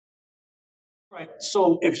Right.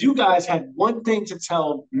 So if you guys had one thing to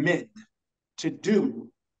tell men to do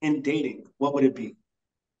in dating, what would it be?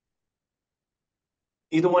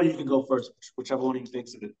 Either one of you can go first, whichever one of you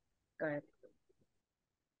thinks it is. Go ahead.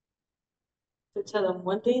 To tell them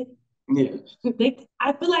one thing, Yeah.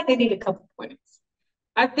 I feel like they need a couple points.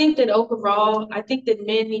 I think that overall, I think that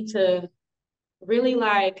men need to really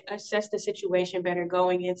like assess the situation better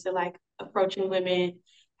going into like approaching women,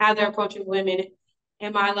 how they're approaching women.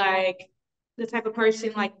 Am I like the type of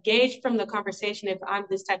person like gauge from the conversation if I'm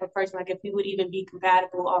this type of person, like if we would even be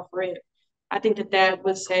compatible off rip. I think that that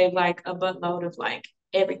would save like a buttload of like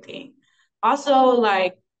everything. Also,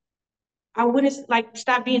 like I wouldn't like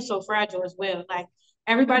stop being so fragile as well. Like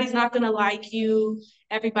everybody's not gonna like you.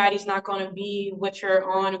 Everybody's not gonna be what you're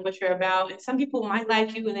on and what you're about. And some people might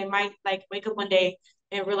like you and they might like wake up one day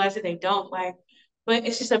and realize that they don't like. But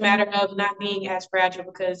it's just a matter of not being as fragile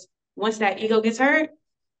because once that ego gets hurt,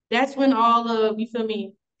 that's when all of you feel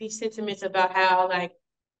me, these sentiments about how like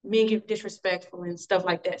men get disrespectful and stuff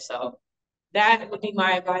like that. So that would be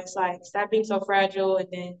my advice. Like stop being so fragile and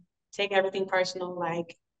then take everything personal.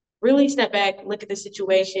 Like really step back, look at the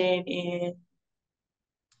situation, and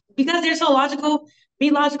because they're so logical,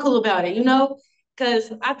 be logical about it, you know?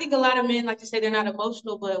 Because I think a lot of men like to say they're not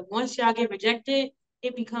emotional, but once y'all get rejected,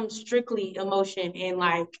 it becomes strictly emotion and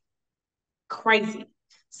like crazy.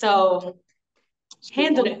 So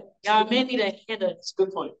handle that. Y'all men need to handle it. It's a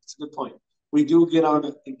good point. It's a good point. We do get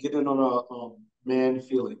in on our man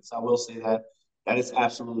feelings. I will say that that is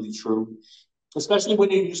absolutely true, especially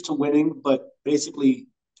when you're used to winning. But basically,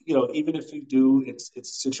 even if you do, it's a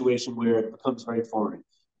situation where it becomes very foreign.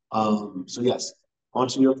 So yes, on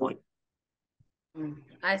to your point.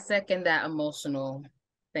 I second that emotional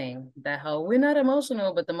thing. That whole we're not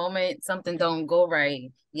emotional, but the moment something don't go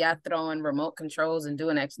right, y'all throwing remote controls and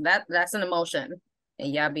doing that's an emotion.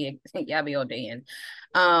 And y'all be ordained.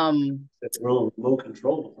 That's remote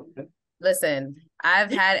control. Okay. Listen,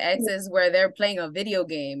 I've had exes where they're playing a video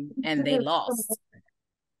game and they lost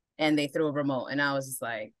and they threw a remote. And I was just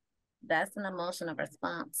like, that's an emotional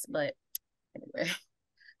response. But anyway.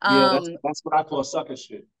 Yeah, that's what I call sucker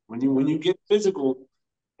shit. When you get physical,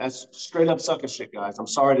 that's straight up sucker shit, guys. I'm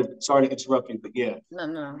sorry to interrupt you, but yeah,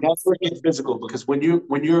 No. that's where it gets physical because when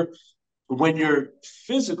you're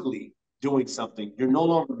physically doing something, you're no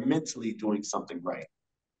longer mentally doing something right.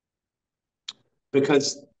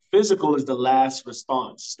 Because physical is the last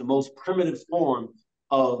response, it's the most primitive form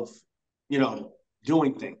of,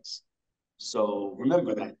 doing things. So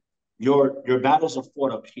remember that your battles are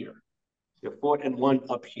fought up here. They're fought and won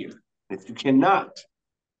up here. If you cannot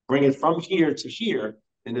bring it from here to here,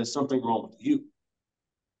 then there's something wrong with you.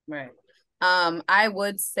 Right. I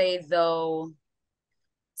would say though,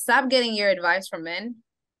 stop getting your advice from men.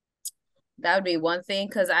 That would be one thing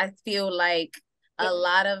because I feel like a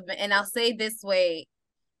lot of, and I'll say this way,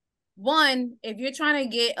 one, if you're trying to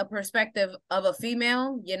get a perspective of a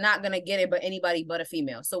female, you're not gonna get it but anybody but a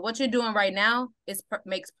female. So what you're doing right now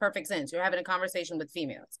makes perfect sense. You're having a conversation with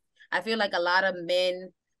females. I feel like a lot of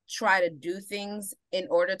men try to do things in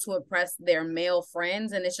order to impress their male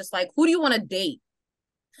friends, and it's just like, who do you want to date?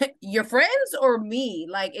 Your friends or me?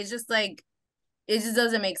 Like it's just like it just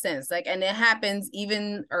doesn't make sense. Like, and it happens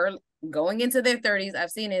even early going into their 30s. I've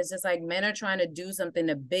seen it. It's just like men are trying to do something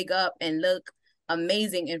to big up and look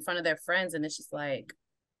amazing in front of their friends. And it's just like,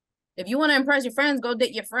 if you want to impress your friends, go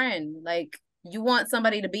date your friend. Like, you want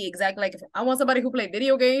somebody to be exactly like, I want somebody who played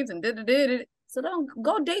video games and did it. So don't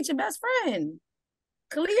go date your best friend.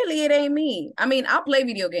 Clearly, it ain't me. I mean, I'll play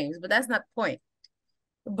video games, but that's not the point.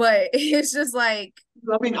 But it's just like,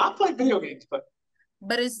 I mean, I play video games, but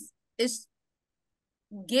it's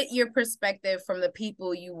get your perspective from the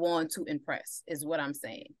people you want to impress is what I'm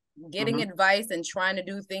saying. Getting advice and trying to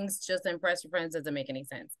do things just to impress your friends doesn't make any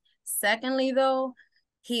sense. Secondly, though,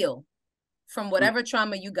 heal from whatever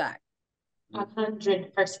trauma you got.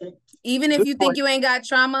 100%. Even if you think you ain't got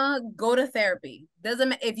trauma, go to therapy.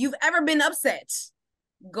 Doesn't if you've ever been upset,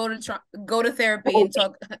 go to therapy and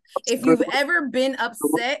talk. If you've ever been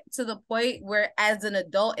upset to the point where as an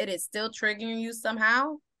adult it is still triggering you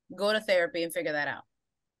somehow, go to therapy and figure that out.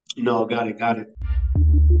 No, got it.